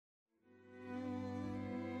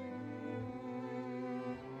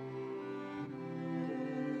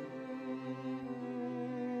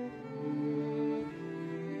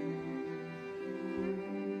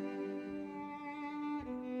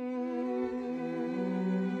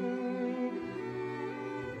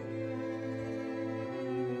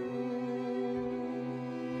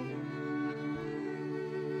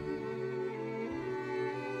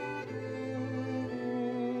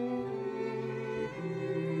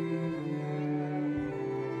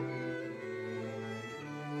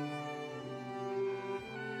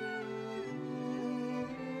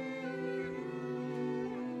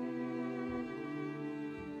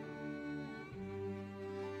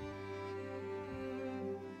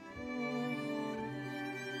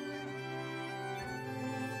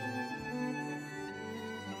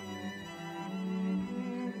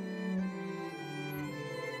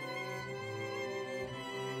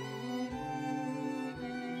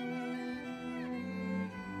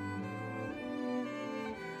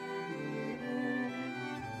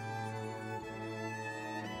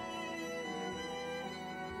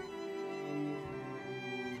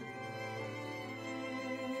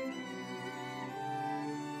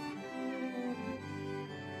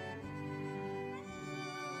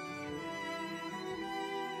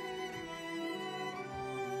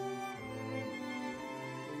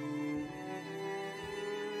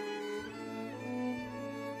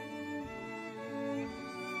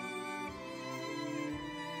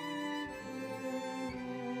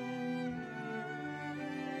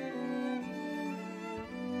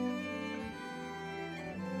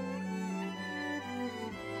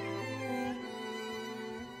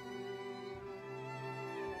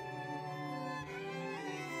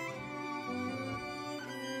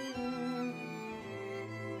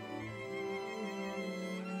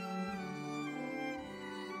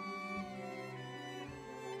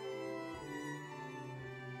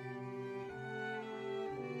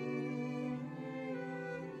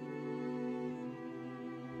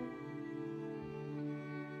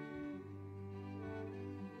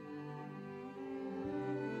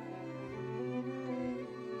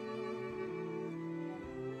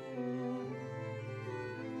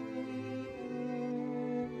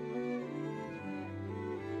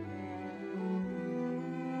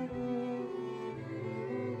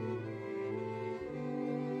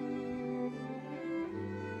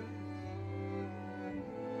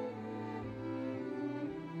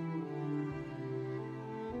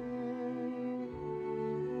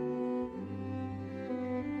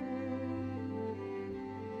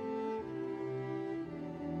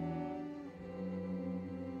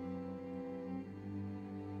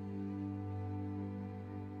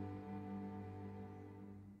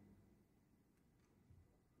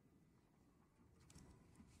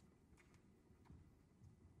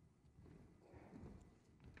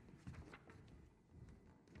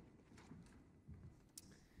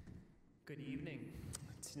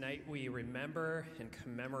Tonight we remember and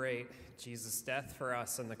commemorate Jesus' death for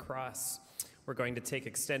us on the cross. We're going to take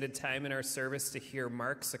extended time in our service to hear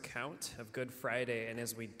Mark's account of Good Friday, and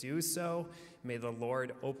as we do so, may the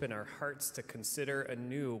Lord open our hearts to consider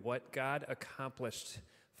anew what God accomplished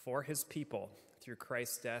for his people through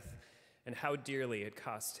Christ's death and how dearly it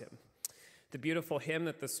cost him. The beautiful hymn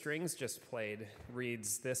that the strings just played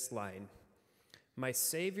reads this line: "My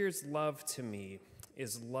Savior's love to me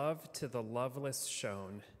is love to the loveless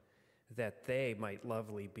shown, that they might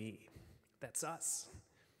lovely be." That's us.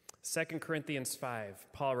 2 Corinthians 5,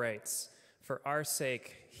 Paul writes, "For our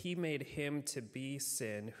sake he made him to be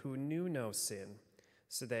sin who knew no sin,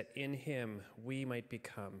 so that in him we might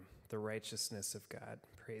become the righteousness of God."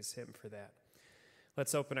 Praise him for that.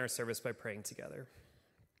 Let's open our service by praying together.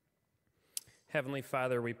 Heavenly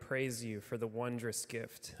Father, we praise you for the wondrous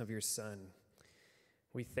gift of your Son.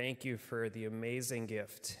 We thank you for the amazing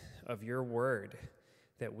gift of your word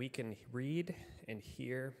that we can read and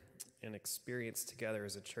hear and experience together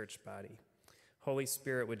as a church body. Holy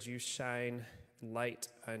Spirit, would you shine light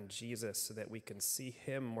on Jesus so that we can see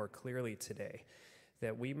him more clearly today,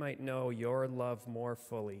 that we might know your love more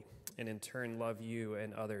fully and in turn love you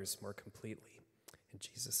and others more completely. In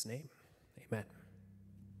Jesus' name, amen.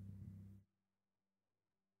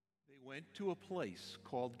 They went to a place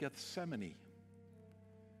called Gethsemane.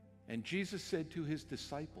 And Jesus said to his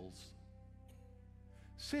disciples,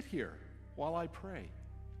 "Sit here while I pray."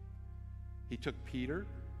 He took Peter,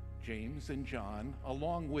 James, and John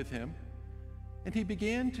along with him, and he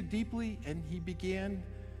began to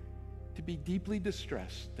be deeply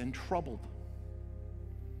distressed and troubled.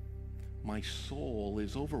 "My soul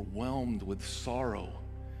is overwhelmed with sorrow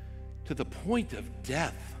to the point of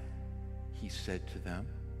death," he said to them.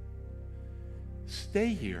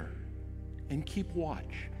 "Stay here and keep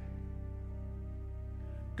watch."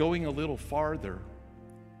 Going a little farther,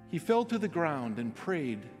 he fell to the ground and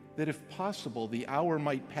prayed that if possible the hour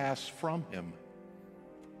might pass from him.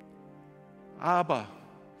 "Abba,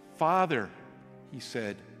 Father," he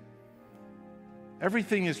said,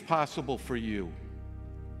 "everything is possible for you.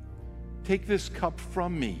 Take this cup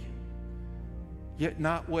from me, yet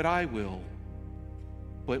not what I will,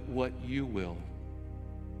 but what you will."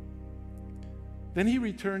 Then he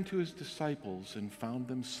returned to his disciples and found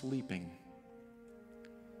them sleeping.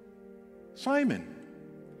 "Simon,"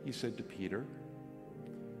 he said to Peter,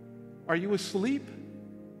 "are you asleep?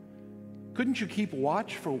 Couldn't you keep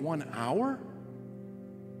watch for 1 hour?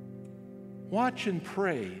 Watch and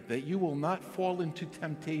pray that you will not fall into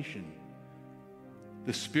temptation.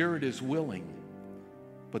 The spirit is willing,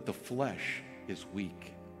 but the flesh is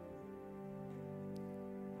weak."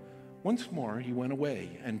 Once more he went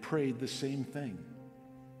away and prayed the same thing.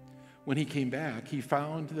 When he came back, he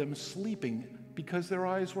found them sleeping because their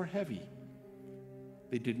eyes were heavy.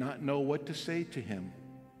 They did not know what to say to him.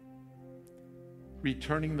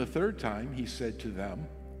 Returning the third time, he said to them,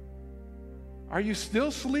 "Are you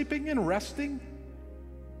still sleeping and resting?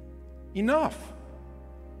 Enough!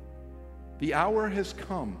 The hour has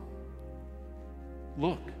come.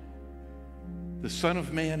 Look, the Son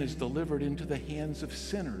of Man is delivered into the hands of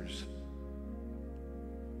sinners.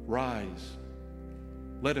 Rise,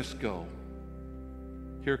 let us go.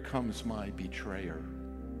 Here comes my betrayer."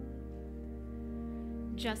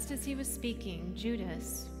 Just as he was speaking,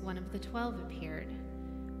 Judas, one of the 12, appeared.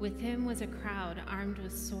 With him was a crowd armed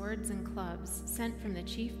with swords and clubs, sent from the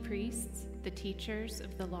chief priests, the teachers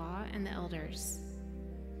of the law, and the elders.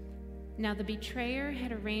 Now the betrayer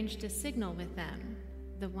had arranged a signal with them.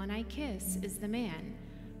 "The one I kiss is the man.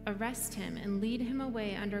 Arrest him and lead him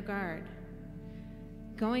away under guard."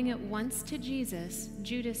 Going at once to Jesus,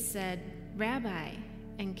 Judas said, "Rabbi,"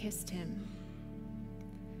 and kissed him.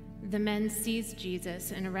 The men seized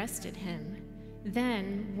Jesus and arrested him.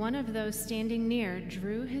 Then one of those standing near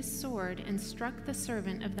drew his sword and struck the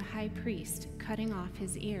servant of the high priest, cutting off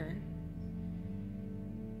his ear.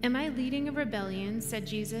 "Am I leading a rebellion," said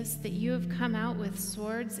Jesus, "that you have come out with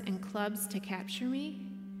swords and clubs to capture me?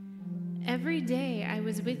 Every day I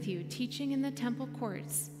was with you teaching in the temple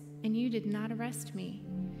courts, and you did not arrest me.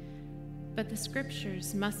 But the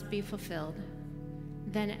scriptures must be fulfilled."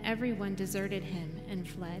 Then everyone deserted him and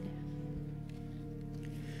fled.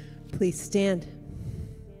 Please stand.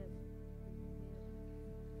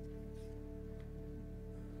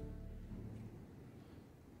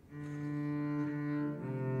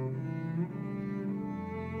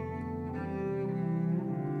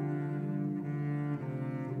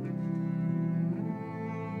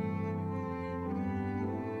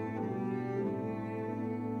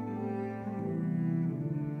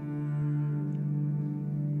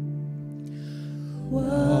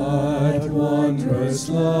 What wondrous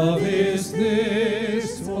love is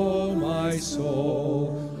this, O my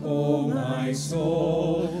soul, O my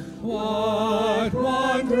soul? What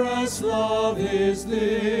wondrous love is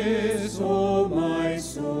this, O my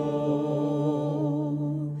soul?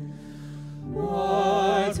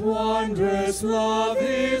 What wondrous love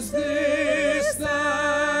is this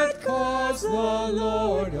that caused the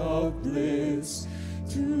Lord of bliss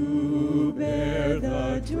to bear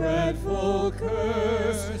the dreadful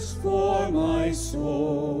curse for my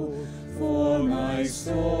soul,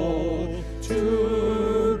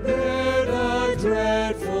 to bear the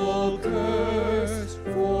dreadful curse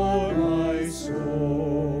for my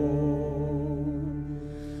soul.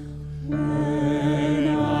 When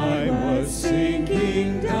I was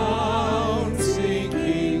sinking down,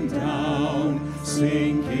 sinking down,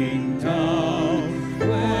 sinking down,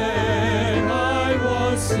 when I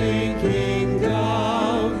was sinking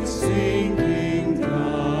down, sinking down,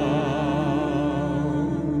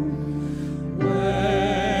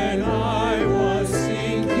 when I was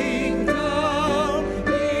sinking down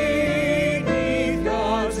beneath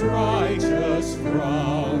God's righteous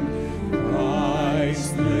frown,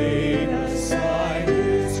 Christ laid aside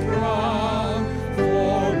his crown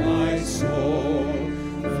for my soul,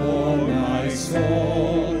 for my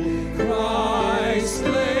soul. Christ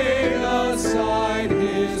laid aside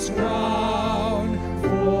his crown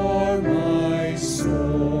for my soul.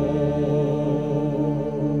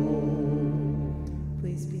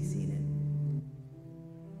 Please be seated.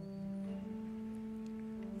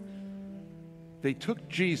 They took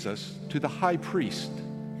Jesus to the high priest,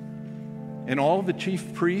 and all the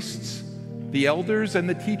chief priests, the elders, and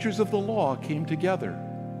the teachers of the law came together.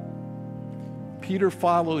 Peter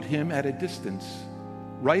followed him at a distance,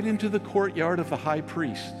 right into the courtyard of the high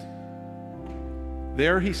priest.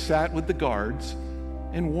 There he sat with the guards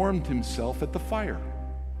and warmed himself at the fire.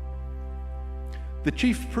 The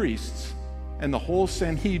chief priests and the whole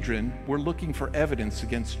Sanhedrin were looking for evidence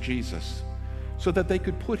against Jesus so that they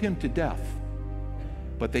could put him to death,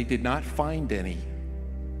 but they did not find any.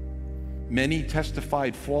 Many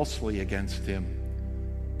testified falsely against him,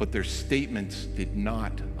 but their statements did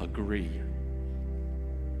not agree.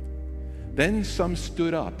 Then some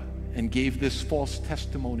stood up and gave this false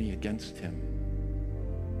testimony against him.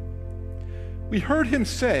 We heard him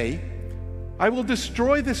say, "I will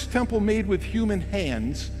destroy this temple made with human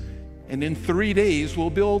hands, and in 3 days will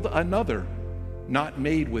build another, not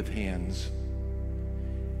made with hands."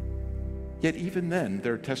 Yet even then,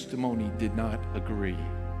 their testimony did not agree.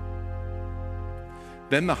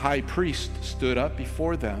 Then the high priest stood up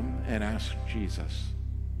before them and asked Jesus,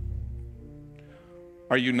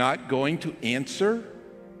 "Are you not going to answer?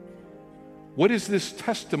 What is this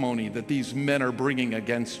testimony that these men are bringing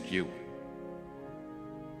against you?"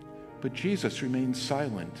 But Jesus remained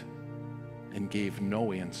silent and gave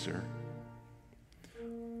no answer.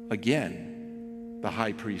 Again, the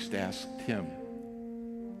high priest asked him,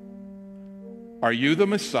 "Are you the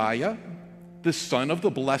Messiah, the Son of the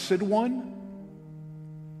Blessed One?"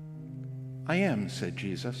 "I am," said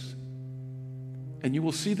Jesus. "And you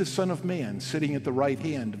will see the Son of Man sitting at the right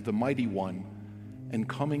hand of the Mighty One and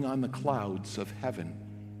coming on the clouds of heaven."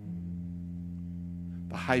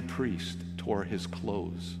 The high priest tore his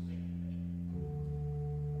clothes.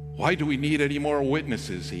 "Why do we need any more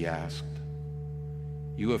witnesses?" he asked.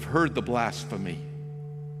 "You have heard the blasphemy.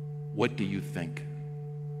 What do you think?"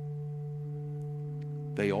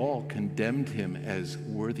 They all condemned him as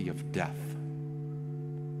worthy of death.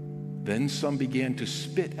 Then some began to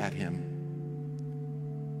spit at him.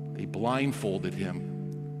 They blindfolded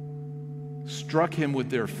him, struck him with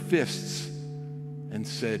their fists, and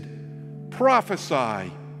said,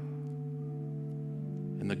 "Prophesy!"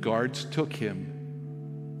 And the guards took him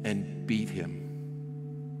and beat him.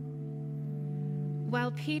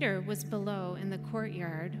 While Peter was below in the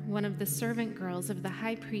courtyard, one of the servant girls of the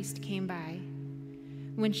high priest came by.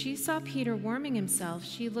 When she saw Peter warming himself,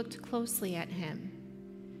 she looked closely at him.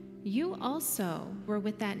 "You also were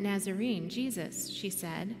with that Nazarene, Jesus," she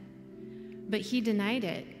said. But he denied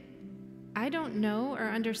it. "I don't know or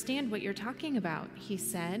understand what you're talking about," he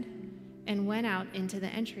said, and went out into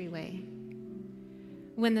the entryway.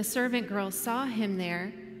 When the servant girl saw him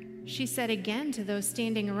there, she said again to those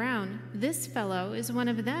standing around, "This fellow is one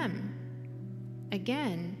of them."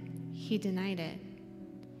 Again, he denied it.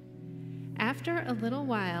 After a little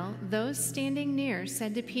while, those standing near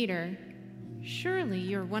said to Peter, "Surely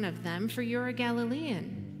you're one of them, for you're a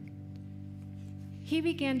Galilean." He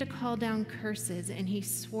began to call down curses, and he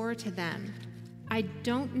swore to them, "I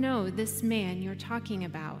don't know this man you're talking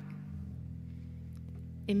about."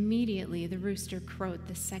 Immediately the rooster crowed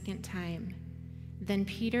the second time. Then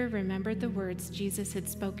Peter remembered the words Jesus had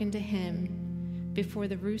spoken to him, "Before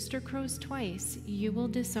the rooster crows twice, you will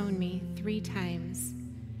disown me 3 times."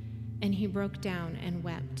 And he broke down and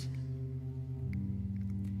wept.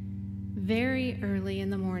 Very early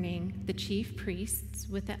in the morning, the chief priests,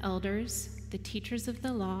 with the elders, the teachers of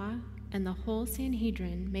the law, and the whole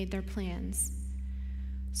Sanhedrin made their plans.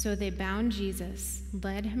 So they bound Jesus,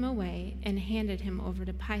 led him away, and handed him over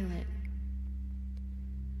to Pilate.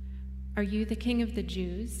 "Are you the king of the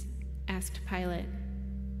Jews?" asked Pilate.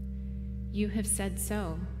 "You have said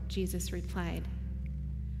so," Jesus replied.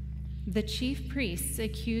 The chief priests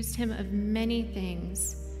accused him of many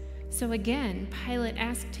things. So again, Pilate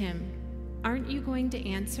asked him, "Aren't you going to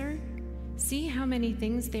answer? See how many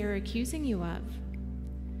things they are accusing you of."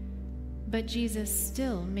 But Jesus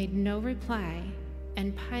still made no reply,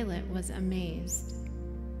 and Pilate was amazed.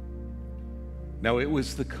 Now it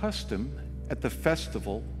was the custom at the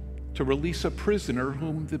festival to release a prisoner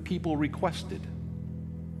whom the people requested.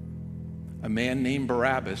 A man named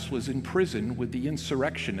Barabbas was in prison with the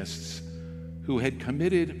insurrectionists who had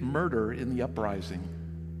committed murder in the uprising.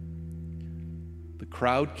 The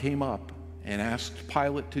crowd came up and asked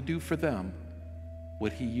Pilate to do for them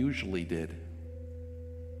what he usually did.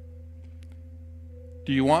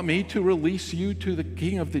 "Do you want me to release you to the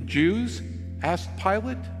king of the Jews?" asked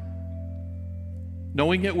Pilate,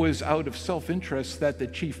 knowing it was out of self-interest that the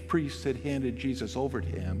chief priests had handed Jesus over to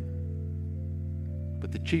him.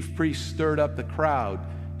 But the chief priests stirred up the crowd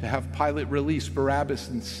to have Pilate release Barabbas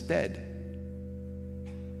instead.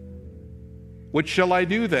 "What shall I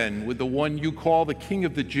do then with the one you call the king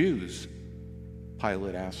of the Jews?"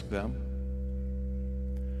 Pilate asked them.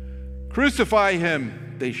 "Crucify him,"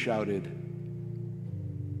 they shouted.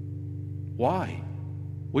 "Why?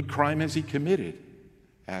 What crime has he committed?"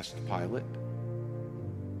 asked Pilate.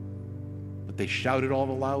 But they shouted all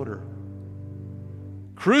the louder,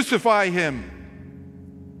 "Crucify him!"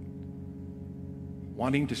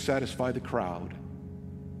 Wanting to satisfy the crowd,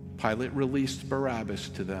 Pilate released Barabbas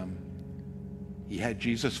to them. He had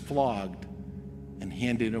Jesus flogged and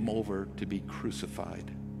handed him over to be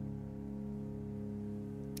crucified.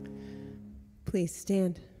 Please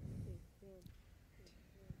stand.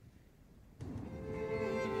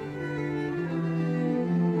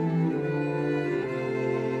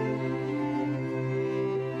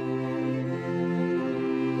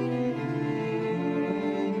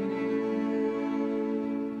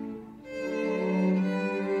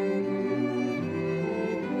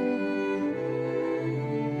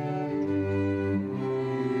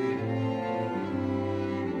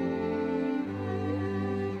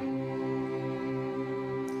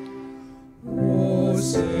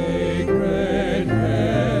 Sacred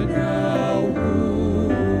head now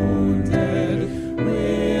wounded,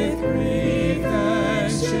 with grief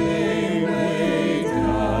and shame weighed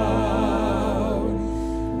down,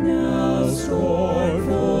 now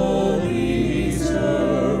scornfully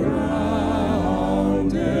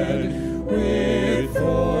surrounded, with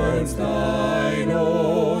thorns thine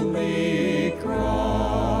only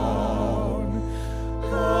crown.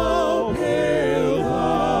 How pale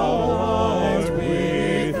thou art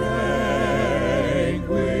with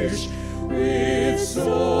anguish, with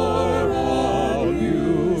sore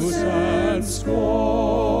abuse and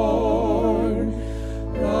scorn.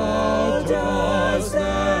 Thou dost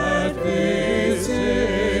that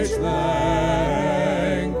visage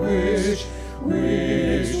languish,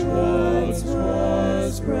 which once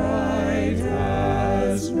was bright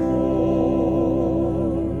as morn.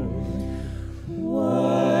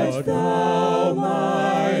 What thou,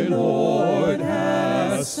 my Lord,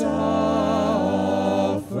 hast suffered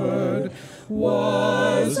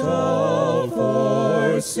was all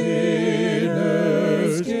for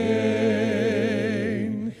sinners'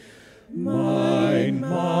 gain. Mine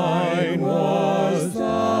was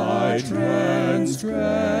thy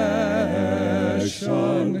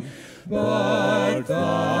transgression, but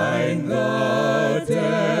thine the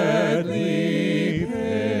deadly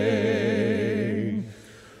pain.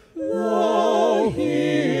 Lo,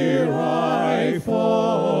 here I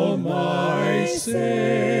fall, my Savior,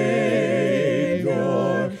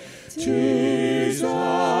 'tis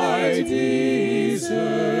I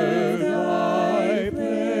deserve thy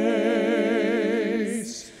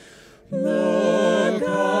praise. Look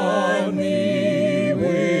on me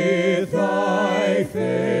with thy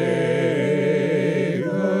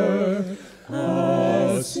favor,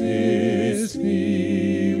 a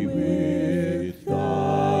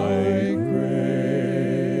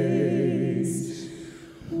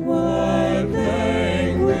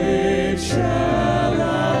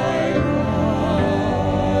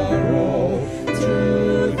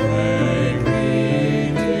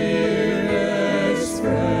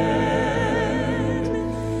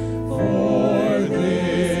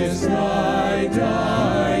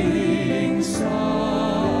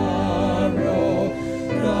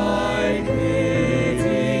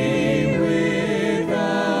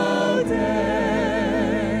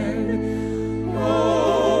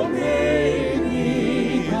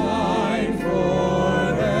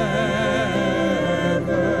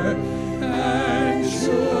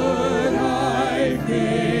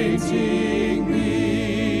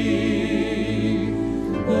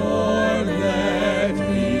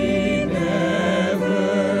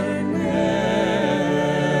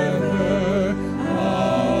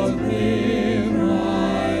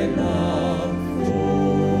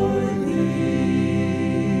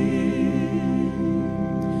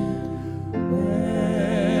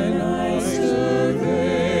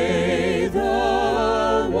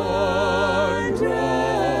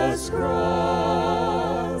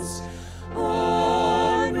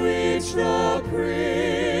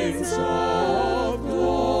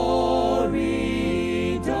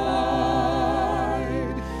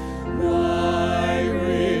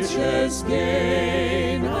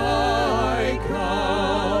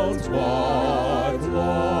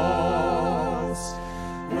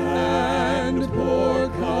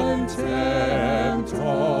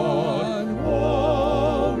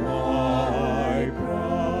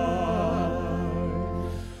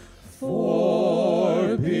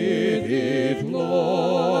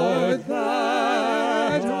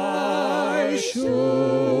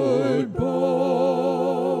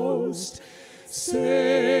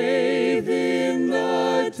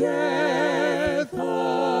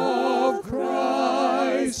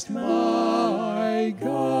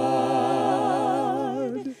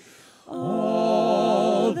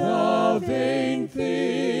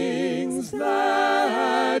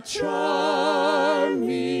charm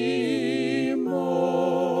me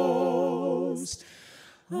most.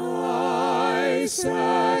 I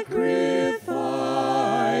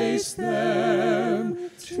sacrifice them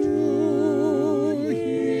to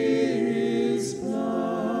his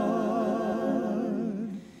blood.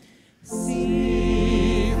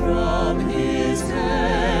 See from his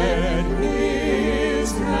head,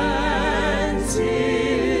 his hands,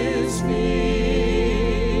 his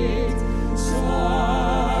feet,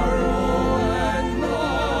 sorrow and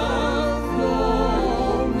love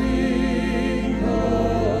flowing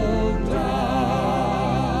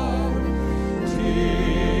down. Did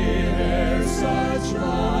e'er such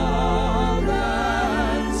love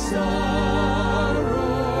and sorrow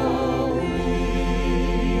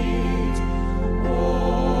meet,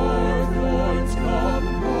 or thorns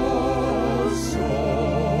compose so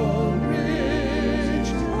rich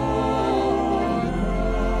a crown?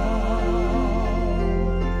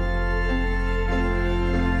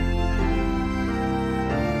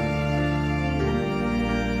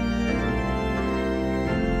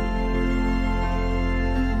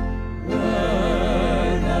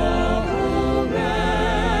 When the whole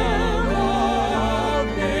realm of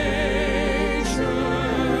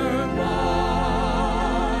nature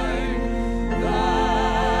mine,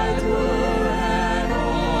 that were an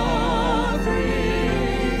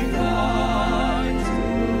offering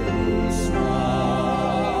unto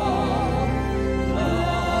small,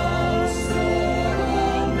 love so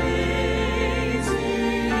amazing,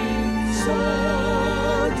 so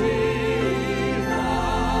divine,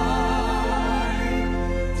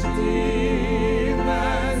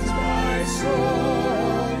 demands my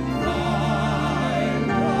soul, my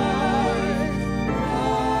life,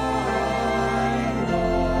 my all.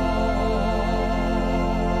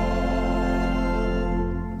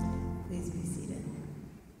 Please be seated.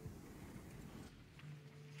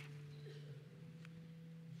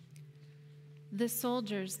 The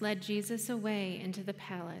soldiers led Jesus away into the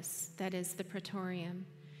palace, that is, the praetorium,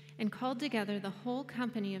 and called together the whole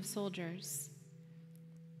company of soldiers.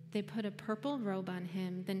 They put a purple robe on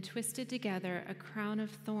him, then twisted together a crown of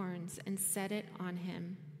thorns and set it on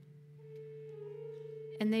him.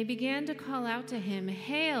 And they began to call out to him,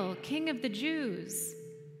 "Hail, King of the Jews!"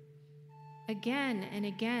 Again and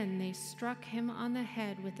again they struck him on the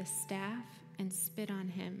head with a staff and spit on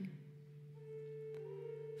him.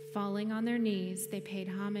 Falling on their knees, they paid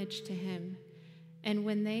homage to him. And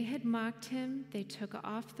when they had mocked him, they took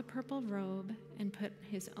off the purple robe and put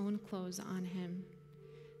his own clothes on him.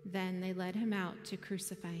 Then they led him out to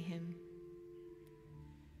crucify him.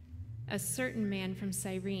 A certain man from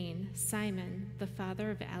Cyrene, Simon, the father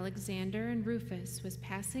of Alexander and Rufus, was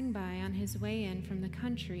passing by on his way in from the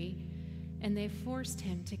country, and they forced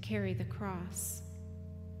him to carry the cross.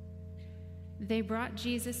 They brought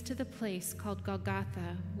Jesus to the place called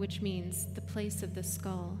Golgotha, which means the place of the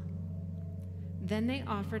skull. Then they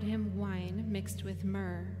offered him wine mixed with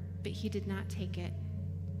myrrh, but he did not take it.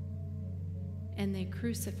 And they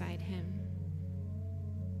crucified him.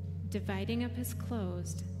 Dividing up his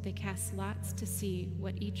clothes, they cast lots to see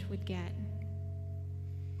what each would get.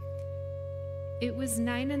 It was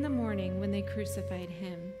 9 a.m. when they crucified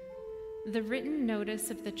him. The written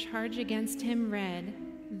notice of the charge against him read,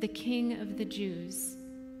 "The King of the Jews."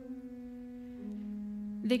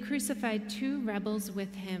 They crucified 2 rebels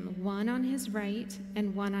with him, one on his right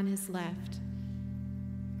and one on his left.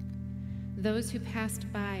 Those who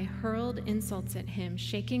passed by hurled insults at him,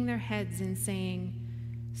 shaking their heads and saying,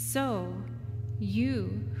 "So,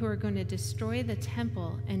 you who are going to destroy the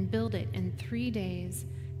temple and build it in 3 days,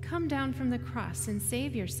 come down from the cross and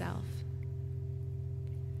save yourself."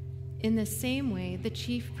 In the same way, the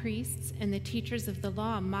chief priests and the teachers of the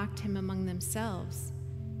law mocked him among themselves.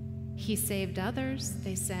 "He saved others,"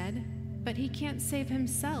 they said, "but he can't save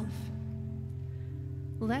himself.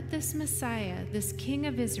 Let this Messiah, this King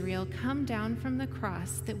of Israel, come down from the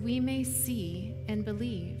cross that we may see and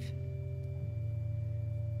believe."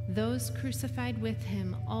 Those crucified with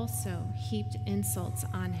him also heaped insults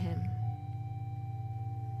on him.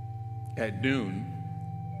 At noon,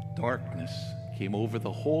 darkness came over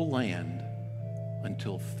the whole land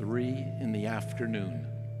until 3 in the afternoon.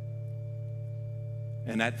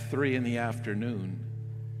 And at 3 in the afternoon,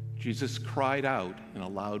 Jesus cried out in a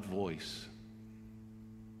loud voice,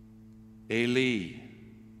 "Eli,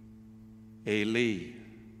 Eli,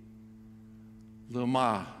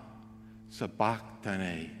 lama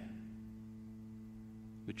sabachthani,"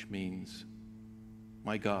 which means,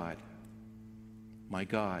 my God,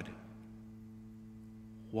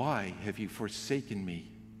 why have you forsaken me?"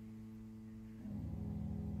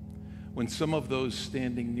 When some of those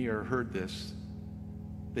standing near heard this,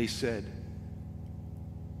 They said,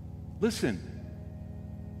 "Listen,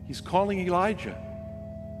 he's calling Elijah."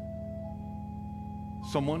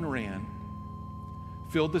 Someone ran,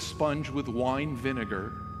 filled the sponge with wine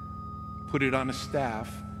vinegar, put it on a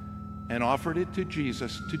staff, and offered it to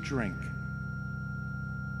Jesus to drink.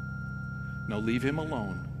 "Now leave him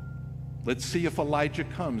alone. Let's see if Elijah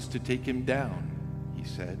comes to take him down," he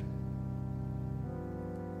said.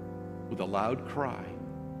 With a loud cry,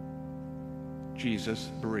 Jesus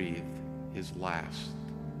breathed his last.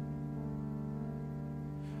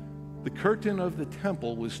 The curtain of the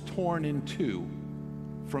temple was torn in two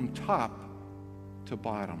from top to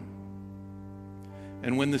bottom.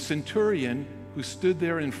 And when the centurion who stood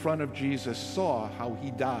there in front of Jesus saw how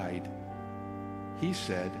he died, he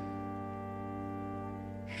said,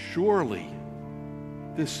 "Surely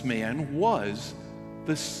this man was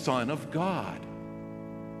the Son of God."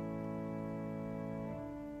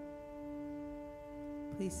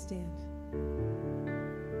 Please stand.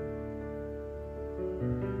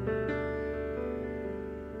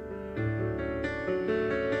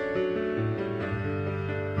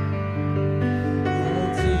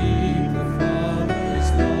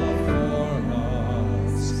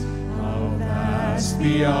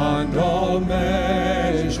 Beyond all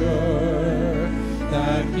measure,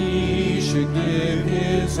 that he should give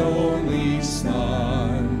his only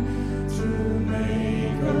Son to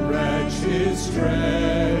make a wretch his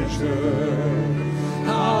treasure.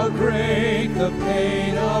 How great the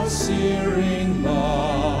pain of searing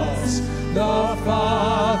loss! The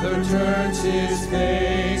Father turns his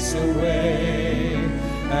face away,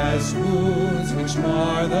 as wounds which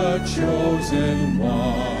mar the chosen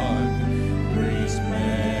one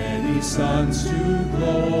sons to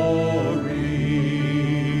glory.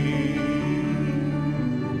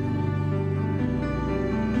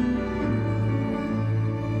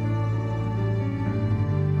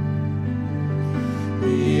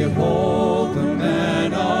 Behold the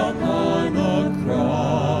man upon the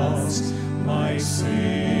cross, my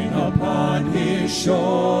sin upon his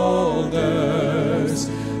shoulders.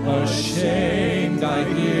 Ashamed I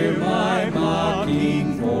hear my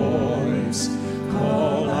mocking voice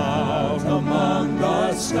call out among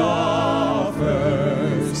the scoffers.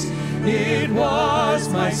 It was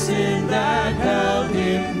my sin that held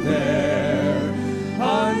him there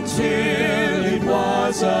until it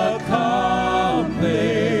was accomplished.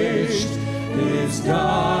 His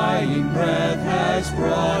dying breath has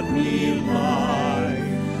brought me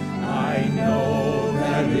life. I know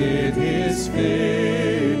that it is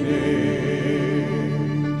finished.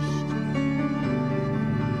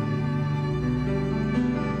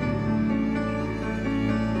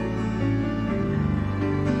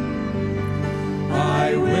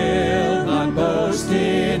 I will not boast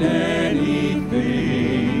in anything,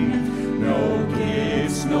 no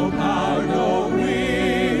gifts, no power, no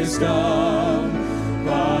wisdom,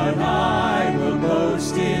 but I will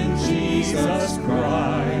boast in Jesus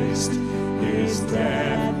Christ, his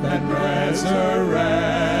death and resurrection.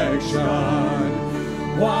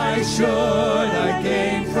 Why should I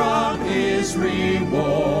gain from his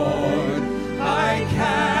reward? I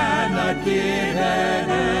cannot give an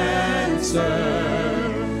answer.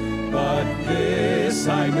 But this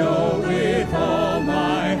I know with all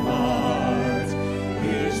my heart,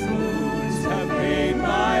 his wounds have paid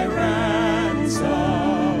my ransom.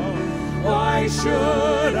 Why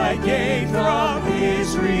should I gain from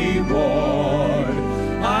his reward?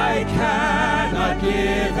 I cannot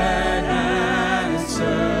give an answer.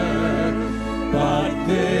 But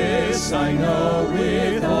this I know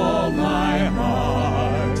with all my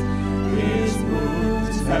heart, his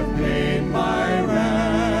wounds have paid my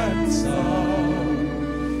ransom.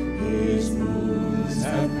 His wounds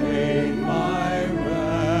have paid my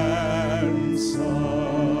ransom.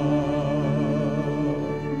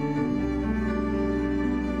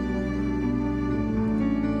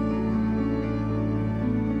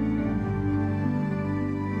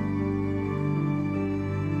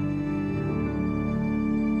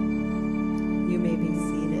 You may be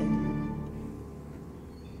seated.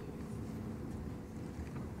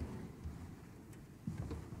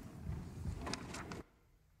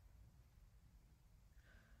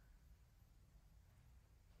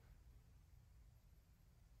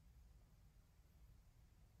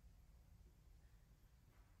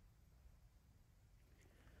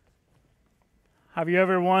 Have you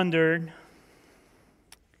ever wondered,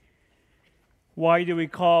 why do we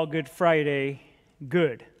call Good Friday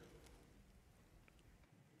good?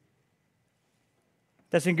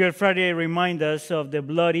 Doesn't Good Friday remind us of the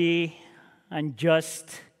bloody,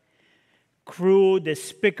 unjust, cruel,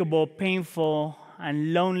 despicable, painful,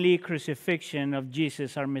 and lonely crucifixion of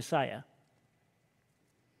Jesus, our Messiah.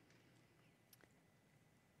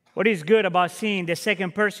 What is good about seeing the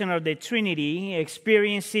second person of the Trinity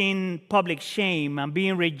experiencing public shame and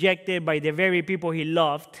being rejected by the very people he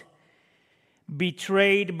loved,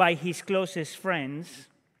 betrayed by his closest friends,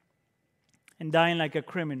 and dying like a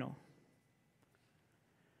criminal?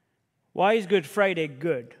 Why is Good Friday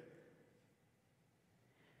good?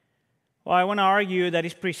 Well, I want to argue that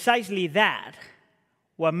it's precisely that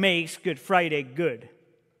what makes Good Friday good.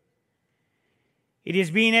 It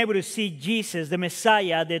is being able to see Jesus, the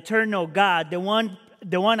Messiah, the eternal God, the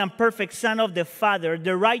one and perfect Son of the Father,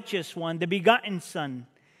 the righteous one, the begotten Son,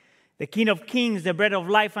 the King of Kings, the bread of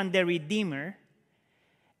life, and the Redeemer,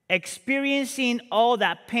 experiencing all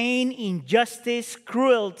that pain, injustice,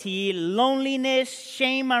 cruelty, loneliness,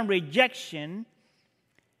 shame, and rejection,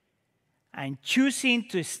 and choosing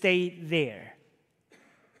to stay there.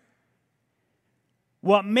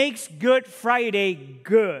 What makes Good Friday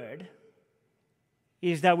good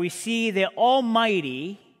is that we see the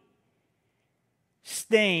Almighty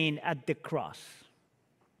staying at the cross.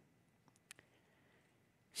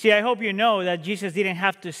 See, I hope you know that Jesus didn't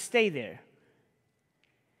have to stay there.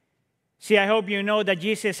 See, I hope you know that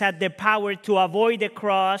Jesus had the power to avoid the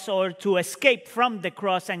cross or to escape from the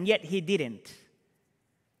cross, and yet he didn't.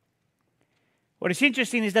 What is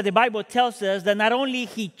interesting is that the Bible tells us that not only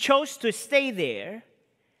he chose to stay there,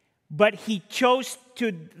 but he chose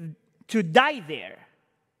to die there.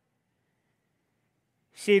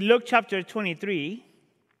 See, Luke chapter 23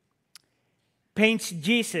 paints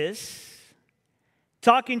Jesus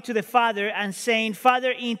talking to the Father and saying,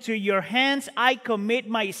 "Father, into your hands I commit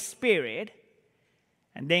my spirit."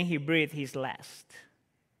 And then he breathed his last.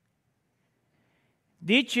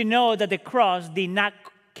 Did you know that the cross did not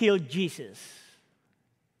kill Jesus?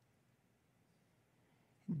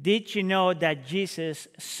 Did you know that Jesus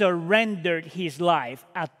surrendered his life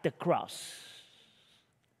at the cross?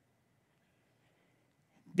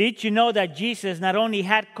 Did you know that Jesus not only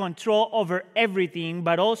had control over everything,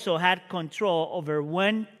 but also had control over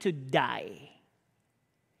when to die?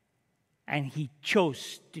 And he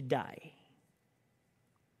chose to die.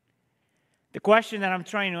 The question that I'm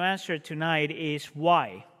trying to answer tonight is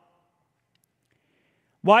why?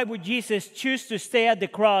 Why would Jesus choose to stay at the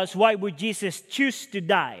cross? Why would Jesus choose to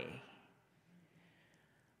die?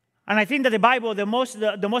 And I think that the Bible, the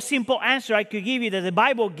most simple answer I could give you that the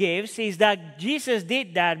Bible gives is that Jesus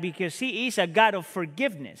did that because he is a God of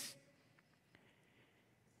forgiveness.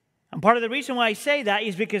 And part of the reason why I say that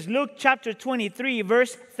is because Luke chapter 23,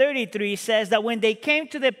 verse 33 says that when they came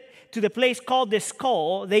to the place called the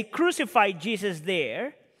Skull, they crucified Jesus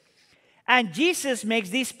there. And Jesus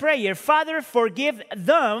makes this prayer, "Father, forgive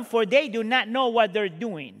them, for they do not know what they're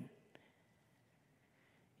doing."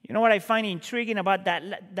 You know what I find intriguing about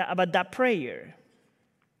that prayer?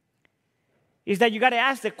 Is that you got to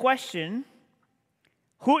ask the question,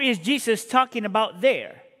 who is Jesus talking about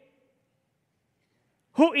there?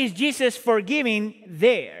 Who is Jesus forgiving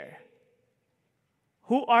there?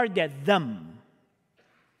 Who are the them?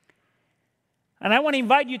 And I want to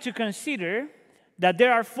invite you to consider that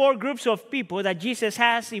there are 4 groups of people that Jesus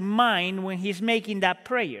has in mind when he's making that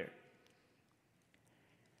prayer.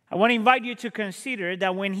 I want to invite you to consider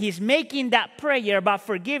that when he's making that prayer about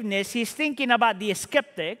forgiveness, he's thinking about the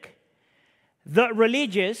skeptic, the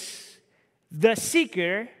religious, the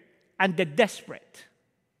seeker, and the desperate.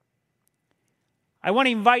 I want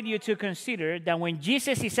to invite you to consider that when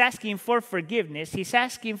Jesus is asking for forgiveness, he's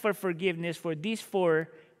asking for forgiveness for these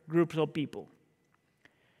 4 groups of people.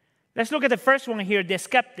 Let's look at the first one here, the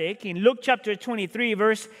skeptic. In Luke chapter 23,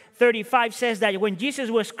 verse 35 says that when Jesus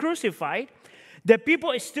was crucified, the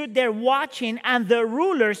people stood there watching, and the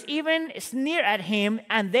rulers even sneered at him,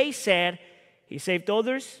 and they said, "He saved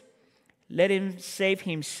others, let him save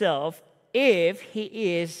himself if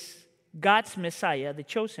he is God's Messiah, the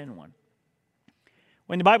chosen one."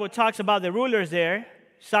 When the Bible talks about the rulers there,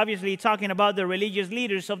 it's obviously talking about the religious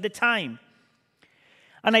leaders of the time.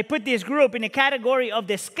 And I put this group in a category of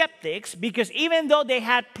the skeptics because even though they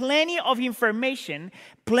had plenty of information,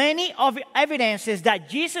 plenty of evidences that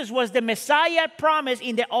Jesus was the Messiah promised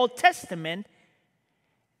in the Old Testament,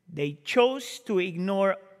 they chose to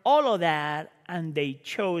ignore all of that and they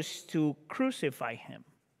chose to crucify him.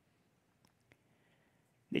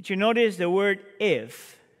 Did you notice the word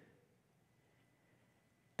if?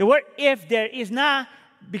 The word if there is not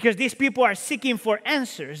because these people are seeking for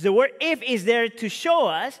answers. The word if is there to show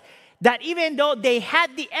us that even though they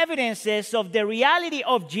had the evidences of the reality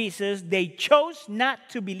of Jesus, they chose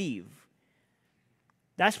not to believe.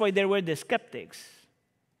 That's why there were the skeptics.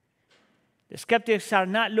 The skeptics are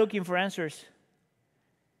not looking for answers.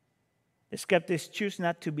 The skeptics choose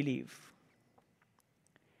not to believe.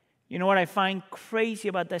 You know what I find crazy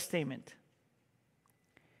about that statement?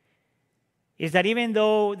 Is that even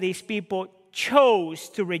though these people chose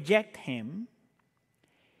to reject him,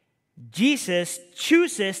 Jesus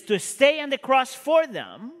chooses to stay on the cross for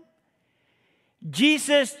them.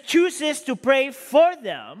 Jesus chooses to pray for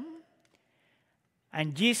them.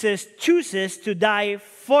 And Jesus chooses to die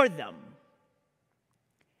for them.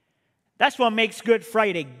 That's what makes Good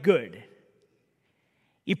Friday good.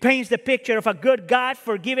 It paints the picture of a good God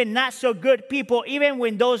forgiving not so good people, even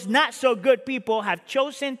when those not so good people have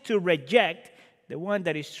chosen to reject the one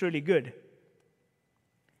that is truly good.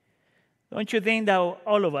 Don't you think that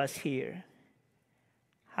all of us here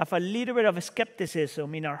have a little bit of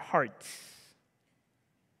skepticism in our hearts?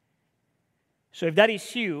 So if that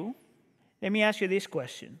is you, let me ask you this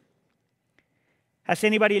question. Has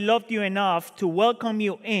anybody loved you enough to welcome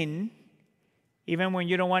you in, even when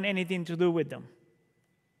you don't want anything to do with them?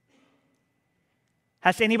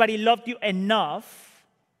 Has anybody loved you enough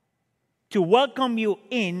to welcome you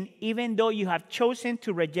in, even though you have chosen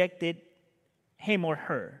to reject him or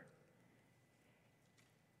her?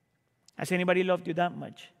 Has anybody loved you that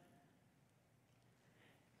much?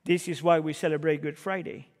 This is why we celebrate Good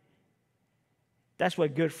Friday. That's why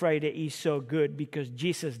Good Friday is so good, because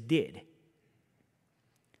Jesus did.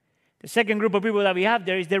 The second group of people that we have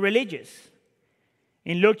there is the religious.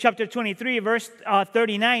 In Luke chapter 23, verse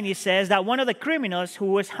 39, it says that one of the criminals who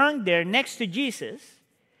was hung there next to Jesus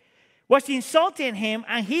was insulting him,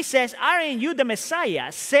 and he says, "Aren't you the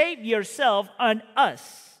Messiah? Save yourself and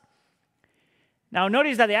us." Now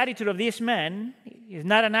notice that the attitude of this man is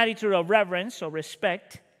not an attitude of reverence or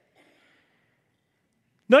respect.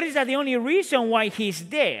 Notice that the only reason why he's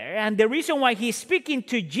there, and the reason why he's speaking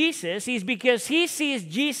to Jesus, is because he sees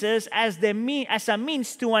Jesus as a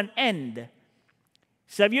means to an end.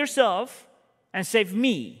 Save yourself and save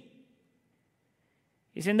me.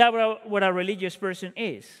 Isn't that what a religious person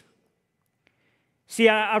is? See,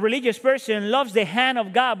 a religious person loves the hand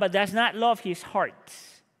of God, but does not love his heart.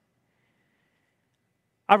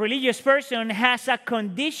 A religious person has a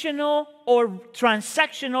conditional or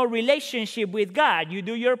transactional relationship with God. You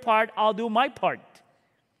do your part, I'll do my part.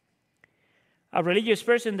 A religious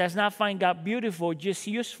person does not find God beautiful, just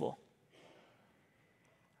useful.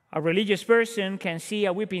 A religious person can see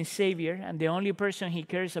a weeping Savior, and the only person he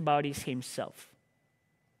cares about is himself.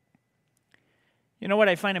 You know what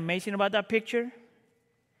I find amazing about that picture?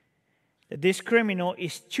 That this criminal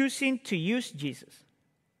is choosing to use Jesus.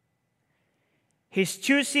 He's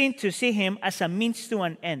choosing to see him as a means to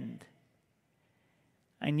an end.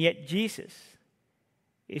 And yet Jesus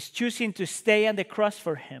is choosing to stay on the cross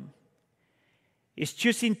for him. He's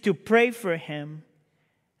choosing to pray for him.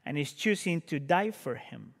 And is choosing to die for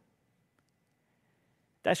him.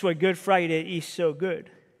 That's why Good Friday is so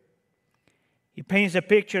good. He paints a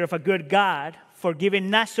picture of a good God forgiving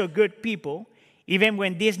not so good people, even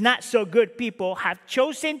when these not so good people have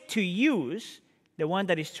chosen to use the one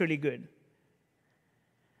that is truly good.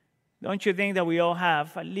 Don't you think that we all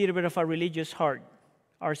have a little bit of a religious heart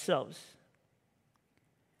ourselves?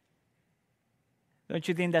 Don't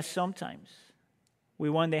you think that sometimes we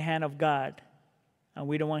want the hand of God and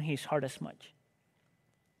we don't want his heart as much?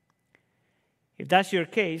 If that's your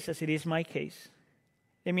case, as it is my case,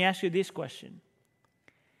 let me ask you this question.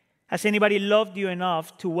 Has anybody loved you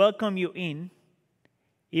enough to welcome you in,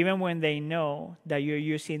 even when they know that you're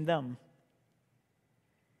using them?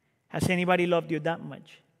 Has anybody loved you that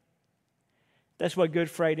much? That's why Good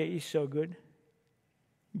Friday is so good.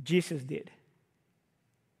 Jesus did.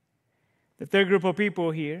 The third group of people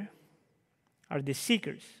here are the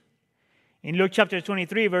seekers. In Luke chapter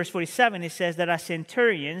 23, verse 47, it says that a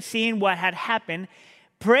centurion, seeing what had happened,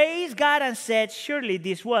 praised God and said, "Surely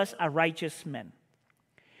this was a righteous man."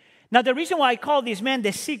 Now, the reason why I call this man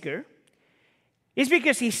the seeker is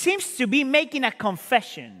because he seems to be making a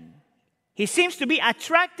confession. He seems to be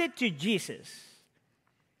attracted to Jesus.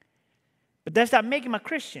 But does that make him a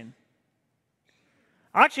Christian?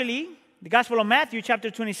 Actually, the Gospel of Matthew chapter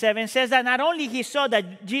 27 says that not only he saw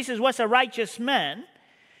that Jesus was a righteous man,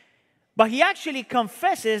 but he actually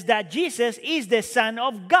confesses that Jesus is the Son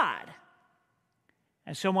of God.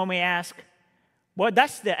 And someone may ask, well,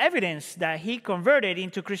 that's the evidence that he converted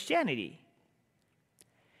into Christianity.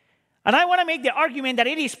 And I want to make the argument that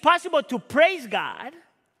it is possible to praise God.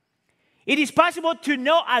 It is possible to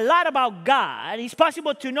know a lot about God. It's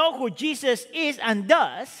possible to know who Jesus is and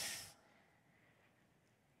does.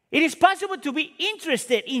 It is possible to be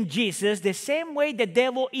interested in Jesus the same way the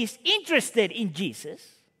devil is interested in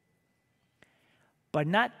Jesus, but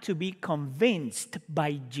not to be convinced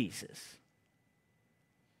by Jesus.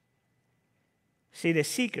 See, the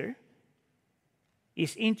seeker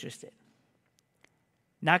is interested,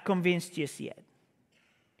 not convinced just yet.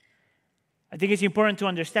 I think it's important to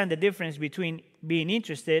understand the difference between being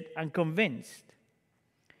interested and convinced.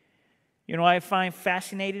 You know what I find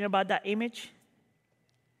fascinating about that image?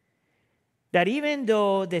 That even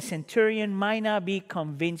though the centurion might not be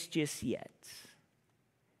convinced just yet,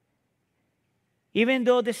 even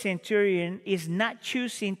though the centurion is not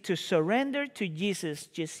choosing to surrender to Jesus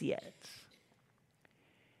just yet,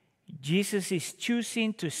 Jesus is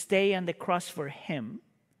choosing to stay on the cross for him.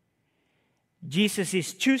 Jesus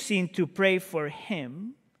is choosing to pray for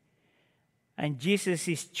him. And Jesus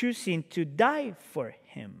is choosing to die for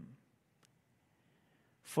him.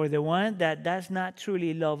 For the one that does not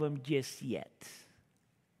truly love him just yet.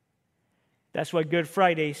 That's why Good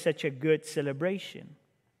Friday is such a good celebration.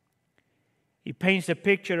 It paints a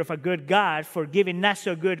picture of a good God forgiving not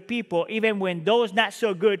so good people, even when those not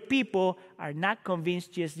so good people are not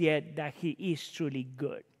convinced just yet that he is truly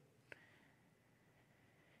good.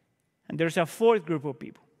 And there's a fourth group of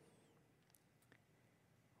people,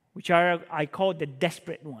 which I call the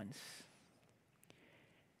desperate ones.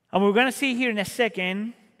 And we're going to see here in a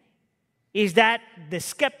second is that the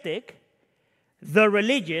skeptic, the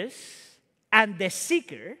religious, and the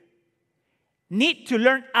seeker need to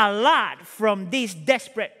learn a lot from this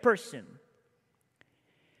desperate person.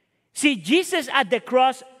 See, Jesus at the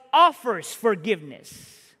cross offers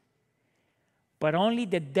forgiveness, but only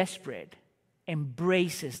the desperate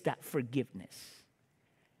embraces that forgiveness.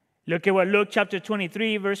 Look at what Luke chapter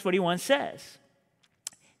 23, verse 41 says.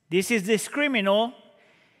 This is this criminal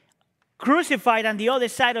crucified on the other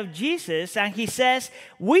side of Jesus, and he says,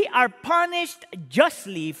 we are punished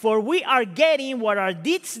justly, for we are getting what our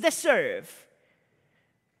deeds deserve.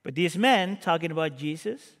 But this man, talking about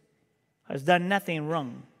Jesus, has done nothing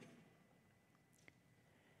wrong.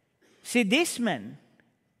 See, this man,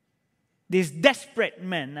 this desperate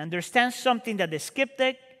man, understands something that the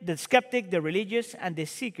skeptic, the religious, and the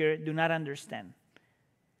seeker do not understand.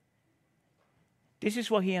 This is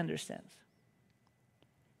what he understands.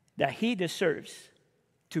 That he deserves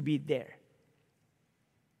to be there.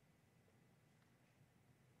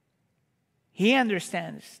 He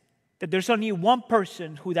understands that there's only one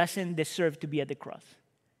person who doesn't deserve to be at the cross.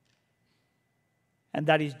 And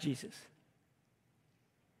that is Jesus.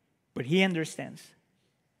 But he understands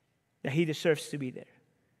that he deserves to be there.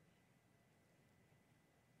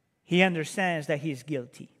 He understands that he is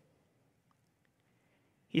guilty.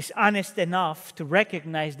 He's honest enough to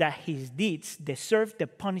recognize that his deeds deserve the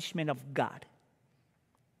punishment of God.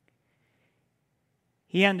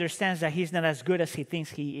 He understands that he's not as good as he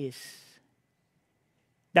thinks he is.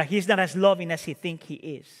 That he's not as loving as he thinks he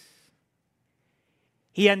is.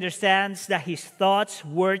 He understands that his thoughts,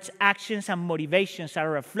 words, actions, and motivations are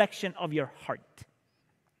a reflection of your heart.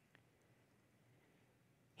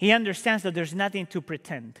 He understands that there's nothing to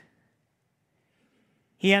pretend.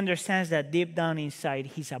 He understands that deep down inside,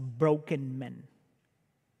 he's a broken man.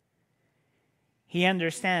 He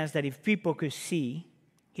understands that if people could see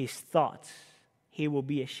his thoughts, he will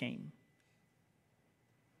be ashamed.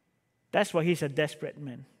 That's why he's a desperate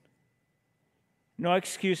man. No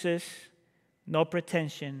excuses, no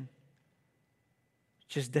pretension,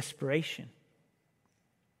 just desperation.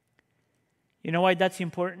 You know why that's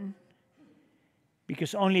important?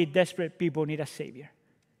 Because only desperate people need a Savior.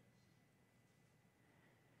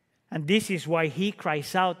 And this is why he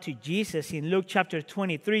cries out to Jesus in Luke chapter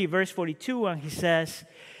 23, verse 42, and he says,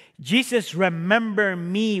 Jesus, remember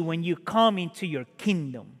me when you come into your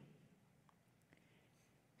kingdom.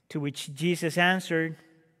 To which Jesus answered,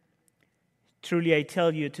 truly I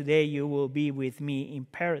tell you, today you will be with me in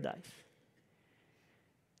paradise.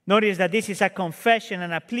 Notice that this is a confession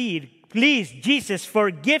and a plea. Please, Jesus,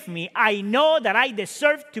 forgive me. I know that I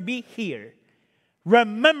deserve to be here.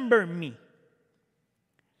 Remember me.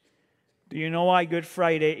 Do you know why Good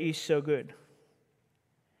Friday is so good?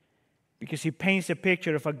 Because he paints a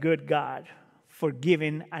picture of a good God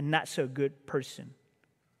forgiving a not so good person.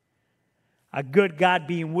 A good God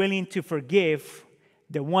being willing to forgive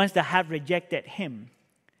the ones that have rejected him.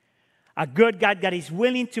 A good God that is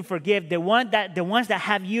willing to forgive the ones that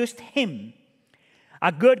have used him.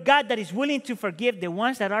 A good God that is willing to forgive the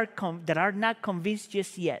ones that are not convinced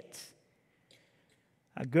just yet.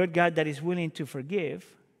 A good God that is willing to forgive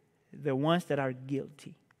the ones that are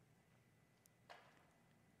guilty.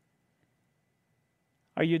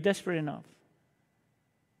 Are you desperate enough?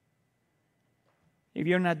 If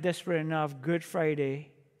you're not desperate enough, Good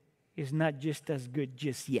Friday is not just as good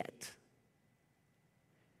just yet.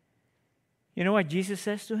 You know what Jesus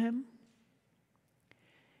says to him?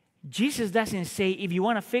 Jesus doesn't say, if you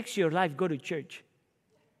want to fix your life, go to church.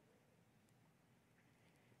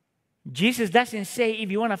 Jesus doesn't say,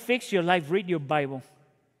 if you want to fix your life, read your Bible.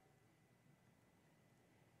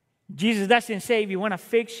 Jesus doesn't say, if you want to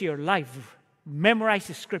fix your life, memorize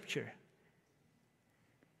the scripture.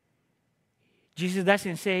 Jesus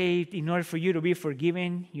doesn't say, in order for you to be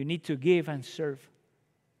forgiven, you need to give and serve.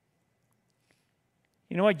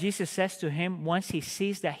 You know what Jesus says to him once he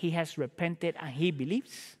sees that he has repented and he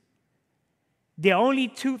believes? The only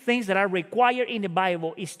two things that are required in the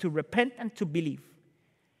Bible is to repent and to believe.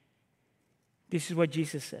 This is what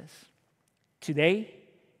Jesus says. Today,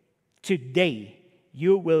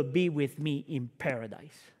 you will be with me in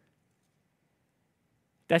paradise.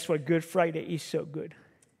 That's why Good Friday is so good.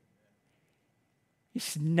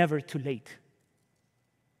 It's never too late.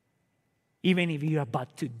 Even if you're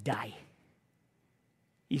about to die,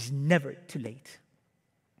 it's never too late.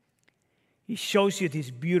 He shows you this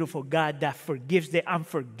beautiful God that forgives the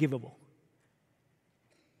unforgivable.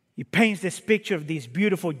 He paints this picture of this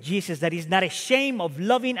beautiful Jesus that is not ashamed of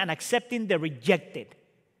loving and accepting the rejected.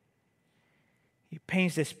 He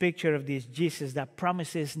paints this picture of this Jesus that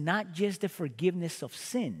promises not just the forgiveness of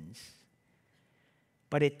sins,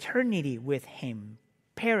 but eternity with him,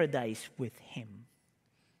 paradise with him.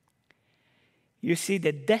 You see,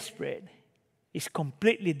 the desperate is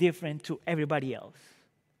completely different to everybody else.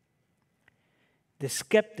 The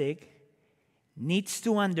skeptic needs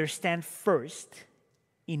to understand first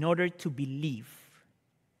in order to believe.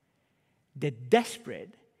 The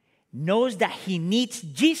desperate knows that he needs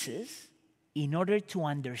Jesus in order to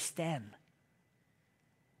understand.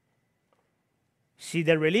 See,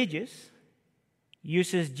 the religious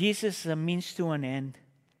uses Jesus as a means to an end,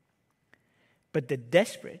 but the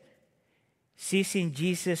desperate sees in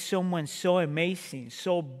Jesus someone so amazing,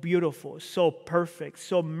 so beautiful, so perfect,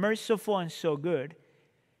 so merciful, and so good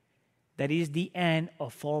that is the end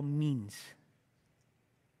of all means.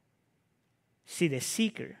 See, the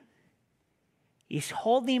seeker is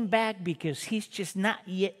holding back because he's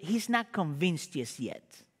not convinced just yet.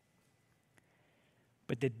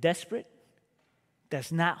 But the desperate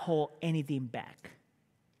does not hold anything back.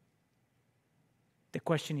 The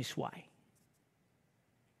question is why?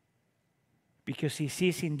 Because he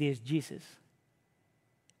sees in this Jesus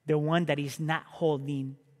the one that is not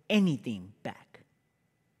holding anything back.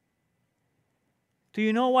 Do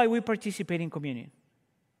you know why we participate in communion?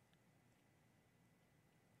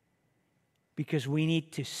 Because we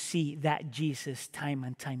need to see that Jesus time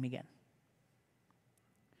and time again.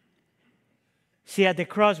 See, at the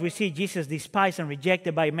cross, we see Jesus despised and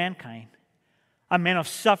rejected by mankind. A man of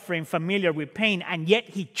suffering, familiar with pain, and yet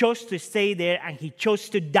he chose to stay there and he chose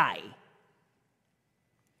to die.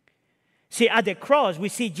 See, at the cross, we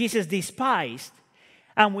see Jesus despised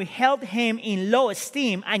and we held him in low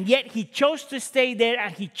esteem, and yet he chose to stay there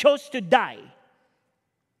and he chose to die.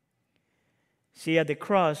 See, at the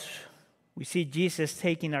cross, we see Jesus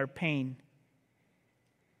taking our pain,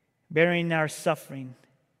 bearing our suffering,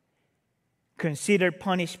 considered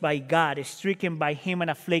punished by God, stricken by him and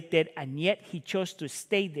afflicted, and yet he chose to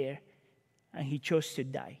stay there and he chose to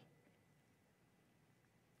die.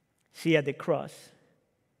 See, at the cross,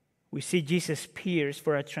 we see Jesus pierced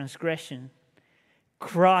for our transgression,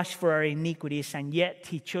 crushed for our iniquities, and yet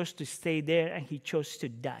he chose to stay there and he chose to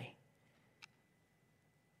die.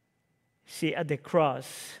 See, at the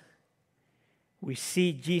cross, we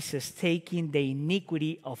see Jesus taking the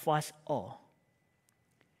iniquity of us all.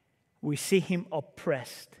 We see him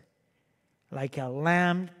oppressed like a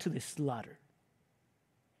lamb to the slaughter.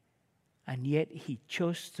 And yet he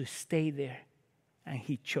chose to stay there and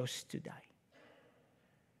he chose to die.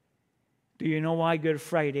 Do you know why Good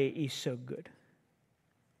Friday is so good?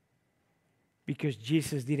 Because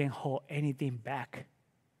Jesus didn't hold anything back.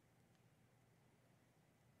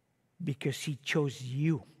 Because he chose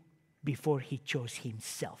you before he chose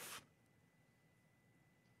himself.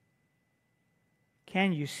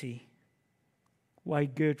 Can you see why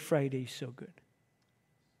Good Friday is so good?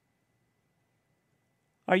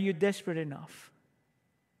 Are you desperate enough?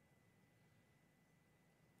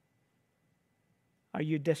 Are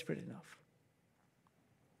you desperate enough?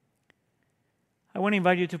 I want to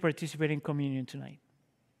invite you to participate in communion tonight.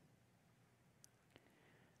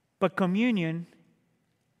 But communion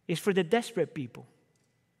is for the desperate people.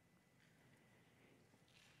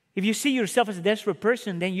 If you see yourself as a desperate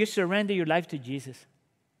person, then you surrender your life to Jesus.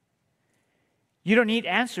 You don't need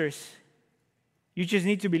answers. You just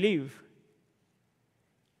need to believe.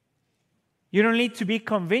 You don't need to be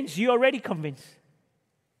convinced. You're already convinced.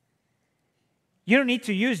 You don't need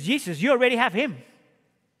to use Jesus. You already have him.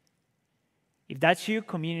 If that's you,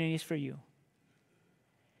 communion is for you.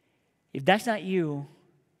 If that's not you,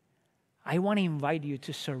 I want to invite you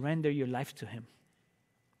to surrender your life to Him.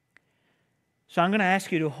 So I'm going to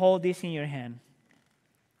ask you to hold this in your hand.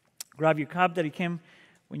 Grab your cup that you came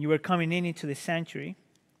when you were coming into the sanctuary.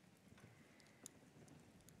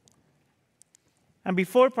 And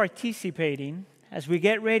before participating, as we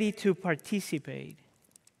get ready to participate,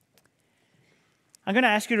 I'm going to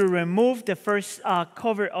ask you to remove the first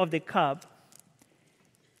cover of the cup.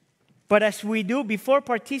 But as we do, before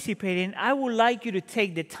participating, I would like you to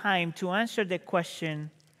take the time to answer the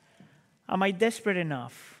question, am I desperate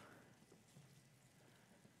enough?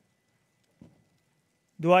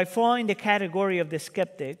 Do I fall in the category of the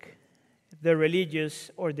skeptic, the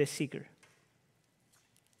religious, or the seeker?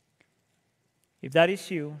 If that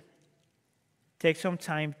is you, take some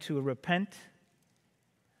time to repent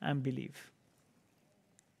and believe.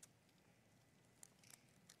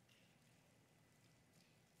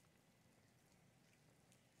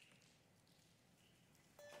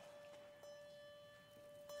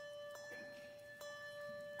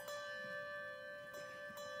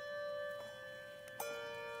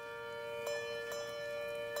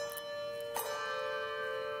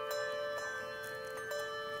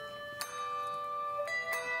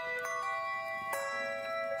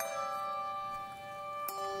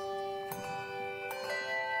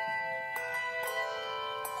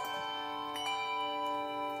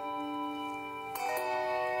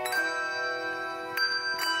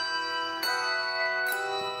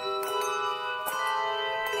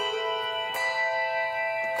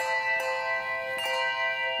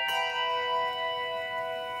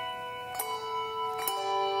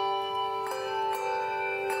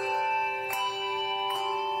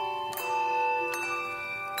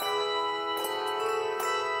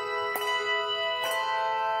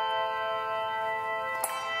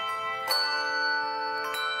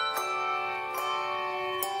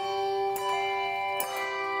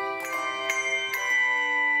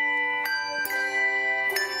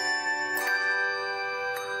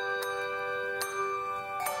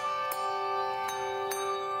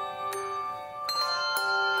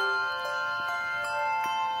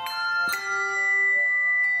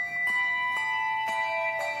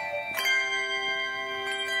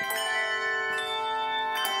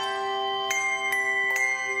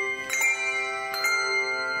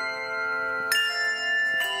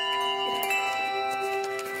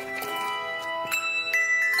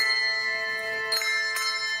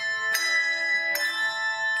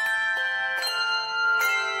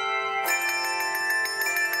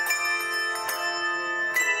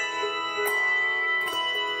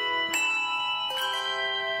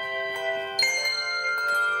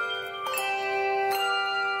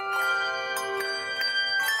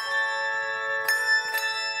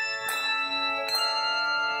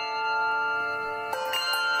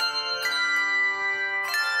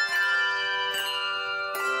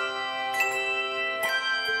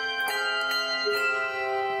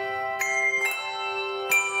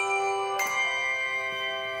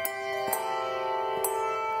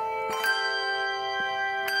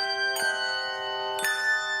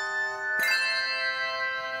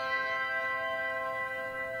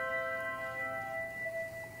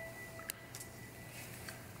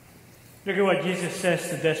 Look at what Jesus says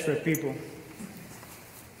to desperate people.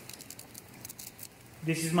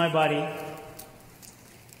 This is my body,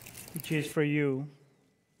 which is for you.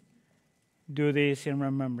 Do this in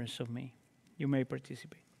remembrance of me. You may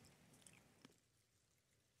participate.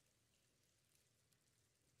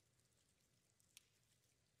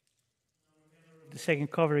 The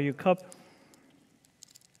second cover of your cup.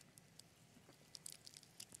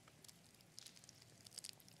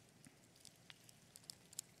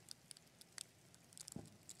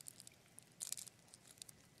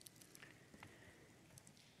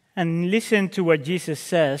 And listen to what Jesus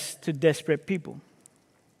says to desperate people.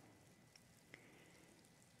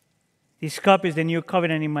 This cup is the new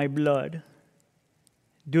covenant in my blood.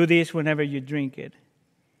 Do this whenever you drink it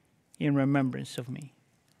in remembrance of me.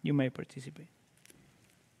 You may participate.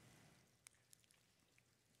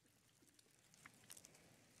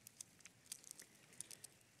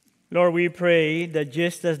 Lord, we pray that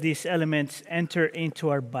just as these elements enter into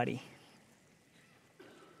our body,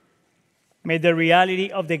 may the reality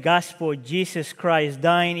of the gospel, Jesus Christ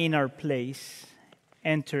dying in our place,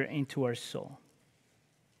 enter into our soul.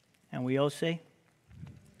 And we all say,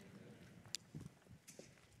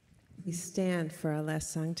 We stand for our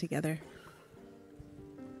last song together.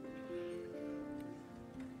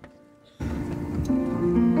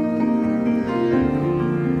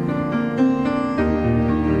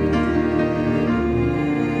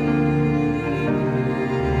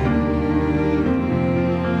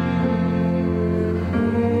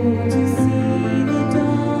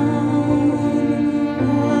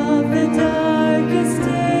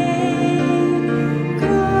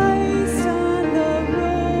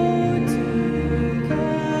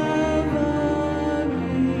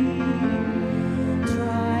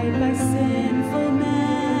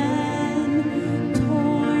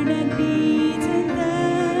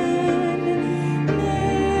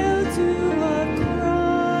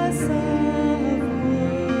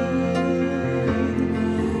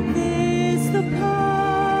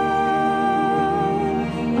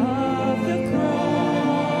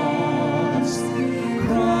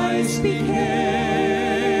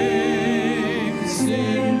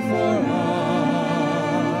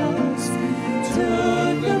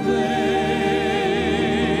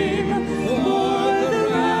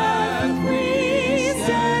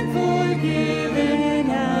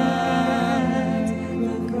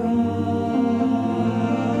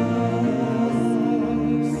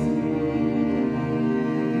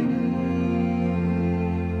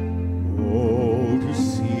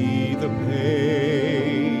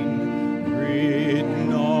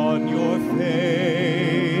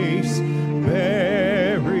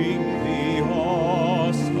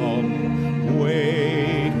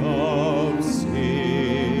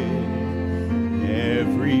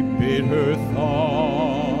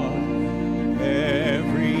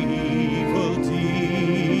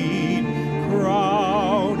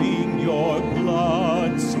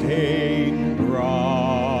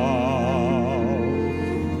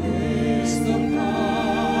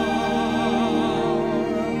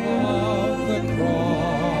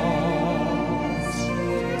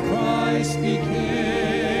 Christ became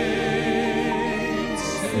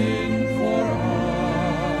sin for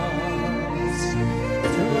us,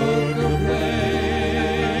 took the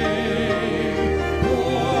blame,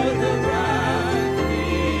 bore the wrath,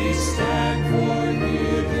 we stand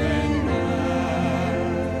forgiven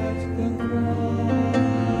at the cross.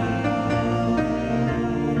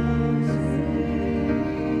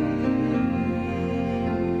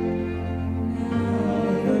 Now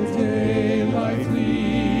the daylight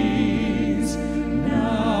leaves,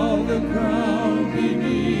 now the ground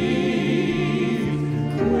beneath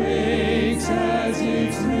quakes as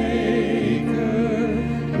its maker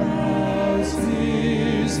bows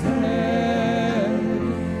his head.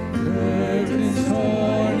 Curtains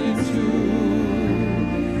torn in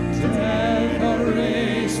two, death a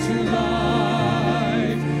race to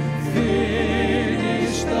life,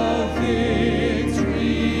 finish the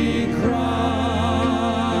victory cry.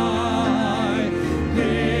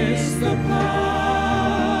 This the power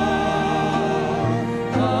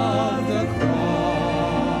of the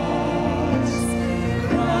cross.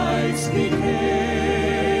 Christ became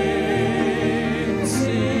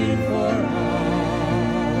sin for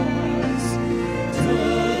us,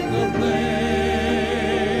 took the blame,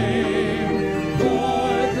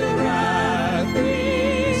 bore the wrath, we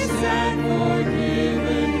stand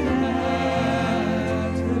forgiven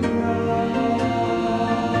at the cross.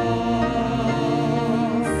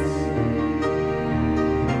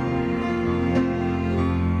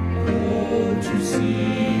 Oh, to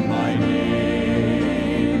see my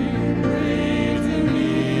name written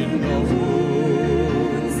in the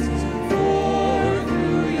wounds, for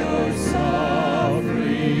through your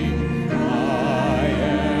suffering I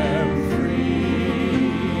am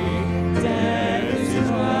free. Death is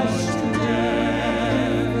crushed to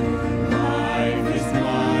death, life is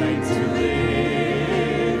mine to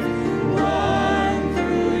live. Run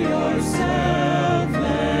through your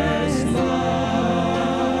selfless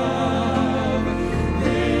love.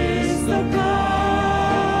 This the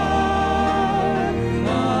power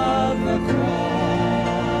of the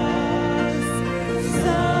cross.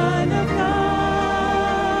 Son of God,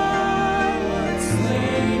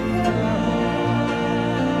 slain for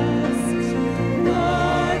us.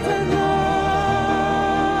 What a love,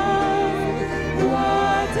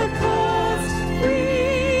 what a cost, we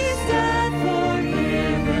stand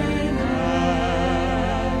forgiven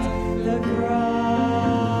at the cross.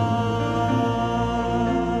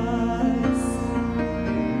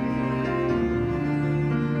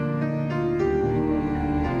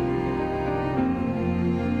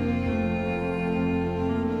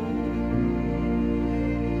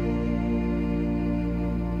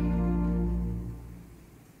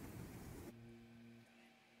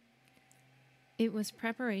 It was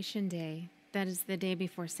preparation day, that is the day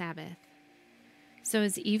before Sabbath. So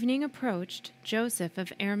as evening approached, Joseph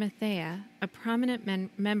of Arimathea, a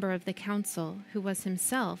prominent member of the council who was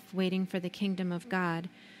himself waiting for the kingdom of God,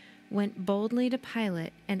 went boldly to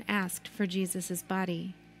Pilate and asked for Jesus'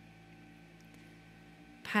 body.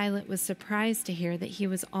 Pilate was surprised to hear that he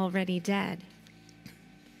was already dead.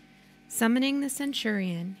 Summoning the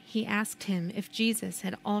centurion, he asked him if Jesus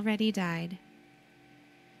had already died.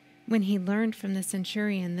 When he learned from the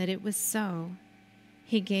centurion that it was so,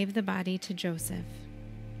 he gave the body to Joseph.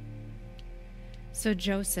 So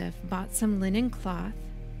Joseph bought some linen cloth,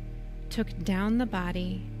 took down the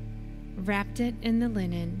body, wrapped it in the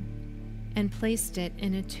linen, and placed it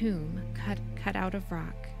in a tomb cut out of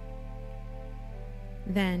rock.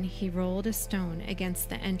 Then he rolled a stone against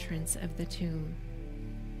the entrance of the tomb.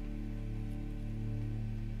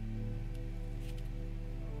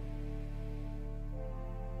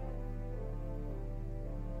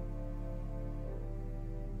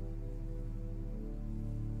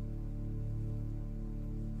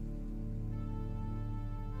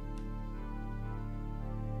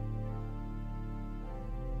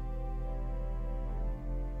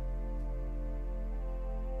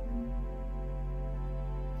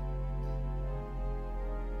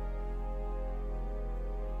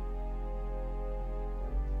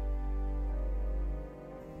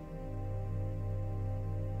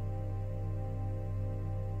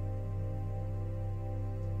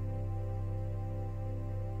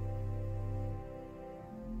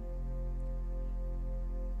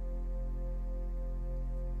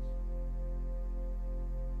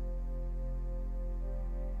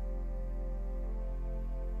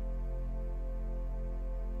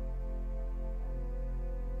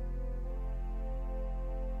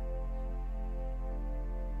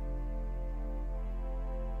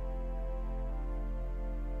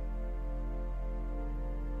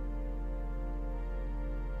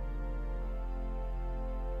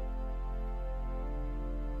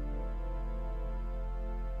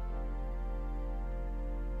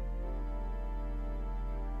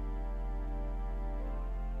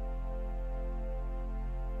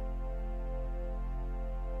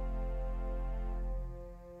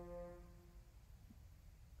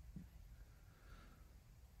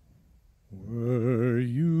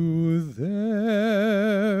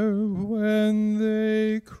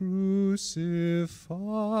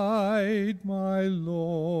 crucified my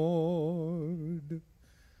Lord.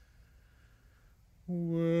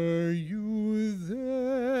 Were you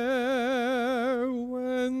there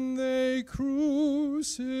when they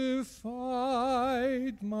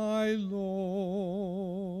crucified my Lord?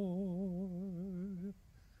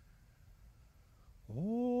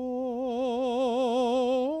 Oh,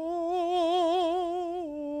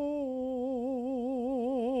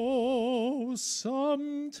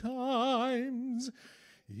 sometimes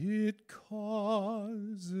it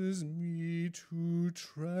causes me to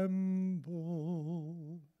tremble,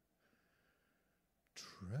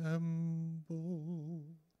 tremble,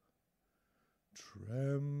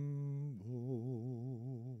 tremble.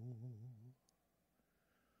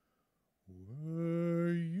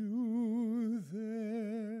 Were you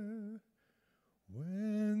there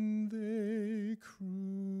when they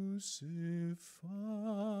crucified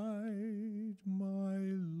my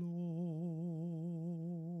Lord?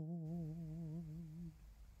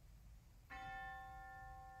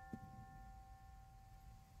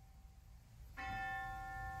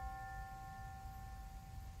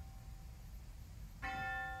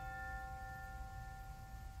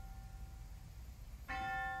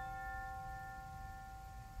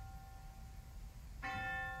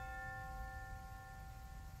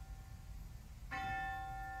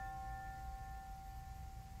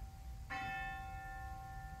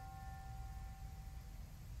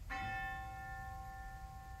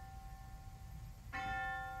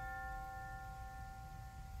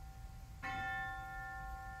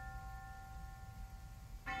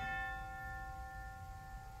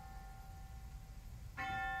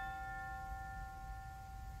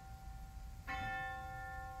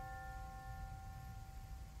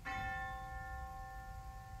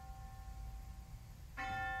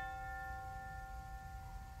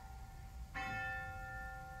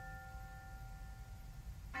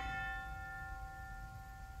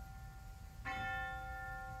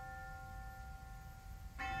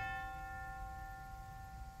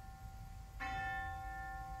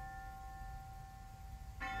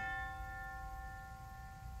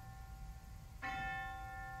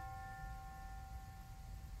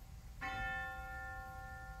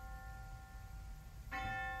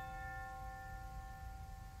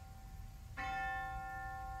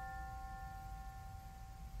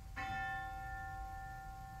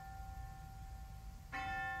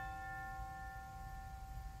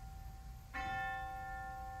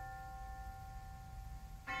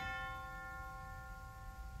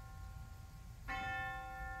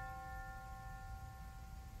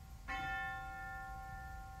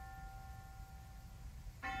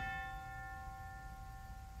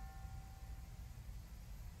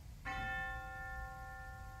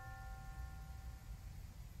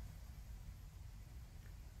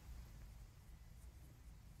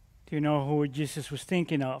 Do you know who Jesus was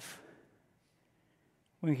thinking of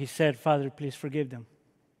when he said, Father, please forgive them?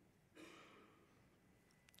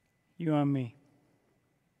 You and me.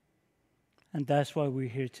 And that's why we're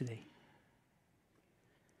here today.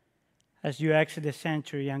 As you exit the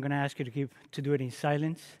sanctuary, I'm going to ask you to do it in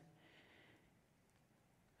silence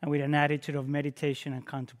and with an attitude of meditation and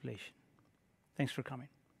contemplation. Thanks for coming.